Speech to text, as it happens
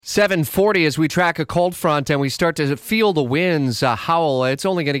7:40 as we track a cold front and we start to feel the winds howl. It's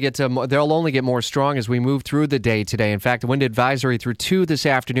only going to they'll only get more strong as we move through the day today. In fact, the wind advisory through 2 this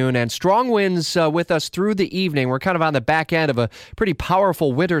afternoon and strong winds with us through the evening. We're kind of on the back end of a pretty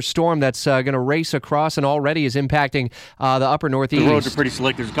powerful winter storm that's going to race across and already is impacting the upper northeast. The roads are pretty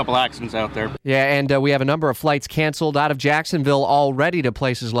slick. There's a couple accidents out there. Yeah, and we have a number of flights canceled out of Jacksonville already to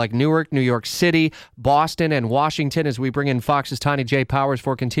places like Newark, New York City, Boston, and Washington as we bring in Fox's Tanya J. Powers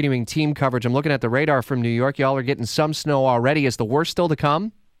for continuing team coverage. I'm looking at the radar from New York. Y'all are getting some snow already. Is the worst still to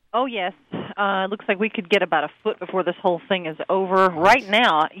come? Oh, yes. Looks like we could get about a foot before this whole thing is over. Right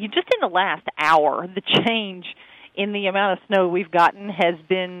now, just in the last hour, the change in the amount of snow we've gotten has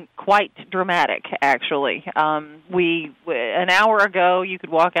been quite dramatic, actually. An hour ago, you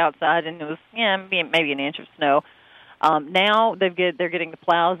could walk outside and it was maybe an inch of snow. Now they're getting the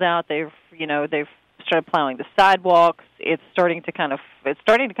plows out. They've started plowing the sidewalks. It's starting to kind of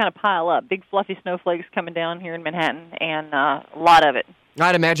pile up. Big fluffy snowflakes coming down here in Manhattan, and a lot of it.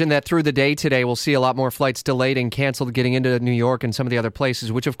 I'd imagine that through the day today, we'll see a lot more flights delayed and canceled getting into New York and some of the other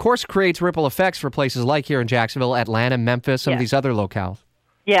places, which of course creates ripple effects for places like here in Jacksonville, Atlanta, Memphis, some of these other locales.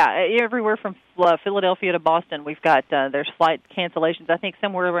 Yeah, everywhere from Philadelphia to Boston, we've got there's flight cancellations. I think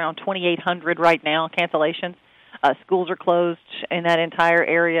somewhere around 2,800 right now, cancellations. Schools are closed in that entire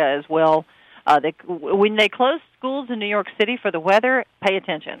area as well. When they closed schools in New York City for the weather, pay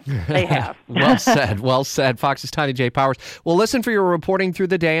attention. They have. Well said. Well said. Fox's Tanya J. Powers. Well, listen for your reporting through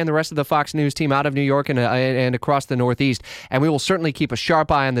the day and the rest of the Fox News team out of New York and across the Northeast. And we will certainly keep a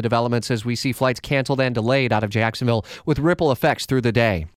sharp eye on the developments as we see flights canceled and delayed out of Jacksonville with ripple effects through the day.